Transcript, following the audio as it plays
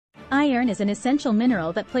Iron is an essential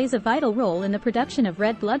mineral that plays a vital role in the production of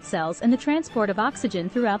red blood cells and the transport of oxygen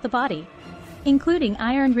throughout the body. Including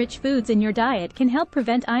iron-rich foods in your diet can help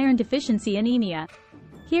prevent iron deficiency anemia.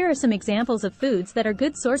 Here are some examples of foods that are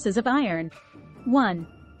good sources of iron. 1.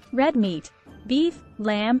 Red meat. Beef,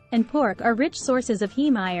 lamb, and pork are rich sources of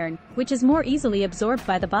heme iron, which is more easily absorbed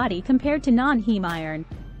by the body compared to non-heme iron.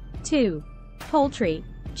 2. Poultry.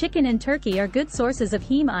 Chicken and turkey are good sources of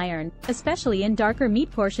heme iron, especially in darker meat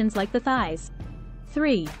portions like the thighs.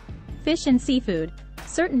 3. Fish and seafood.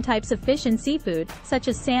 Certain types of fish and seafood, such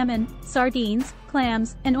as salmon, sardines,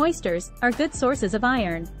 clams, and oysters, are good sources of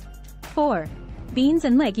iron. 4. Beans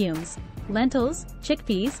and legumes. Lentils,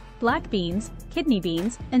 chickpeas, black beans, kidney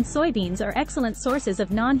beans, and soybeans are excellent sources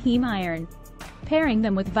of non-heme iron. Pairing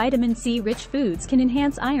them with vitamin C-rich foods can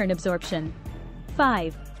enhance iron absorption.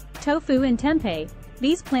 5. Tofu and tempeh.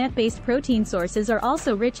 These plant-based protein sources are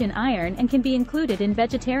also rich in iron and can be included in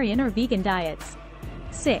vegetarian or vegan diets.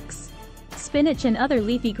 6. Spinach and other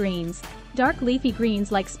leafy greens. Dark leafy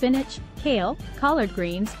greens like spinach, kale, collard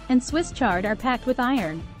greens, and Swiss chard are packed with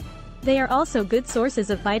iron. They are also good sources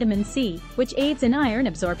of vitamin C, which aids in iron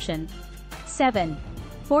absorption. 7.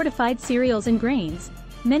 Fortified cereals and grains.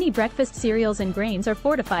 Many breakfast cereals and grains are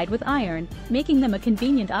fortified with iron, making them a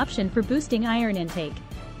convenient option for boosting iron intake.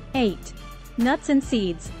 8. Nuts and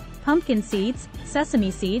seeds. Pumpkin seeds,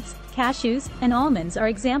 sesame seeds, cashews, and almonds are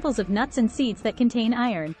examples of nuts and seeds that contain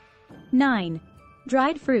iron. 9.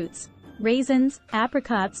 Dried fruits. Raisins,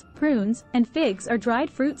 apricots, prunes, and figs are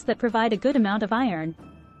dried fruits that provide a good amount of iron.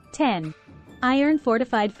 10.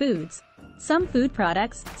 Iron-fortified foods. Some food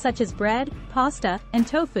products, such as bread, pasta, and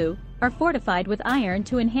tofu, are fortified with iron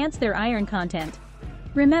to enhance their iron content.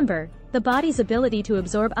 Remember, the body's ability to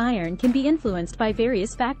absorb iron can be influenced by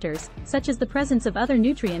various factors, such as the presence of other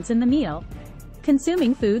nutrients in the meal.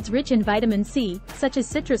 Consuming foods rich in vitamin C, such as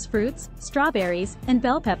citrus fruits, strawberries, and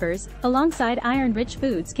bell peppers, alongside iron-rich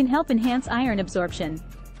foods can help enhance iron absorption.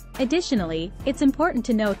 Additionally, it's important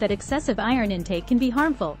to note that excessive iron intake can be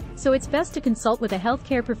harmful, so it's best to consult with a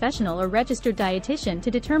healthcare professional or registered dietitian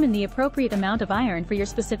to determine the appropriate amount of iron for your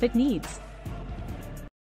specific needs.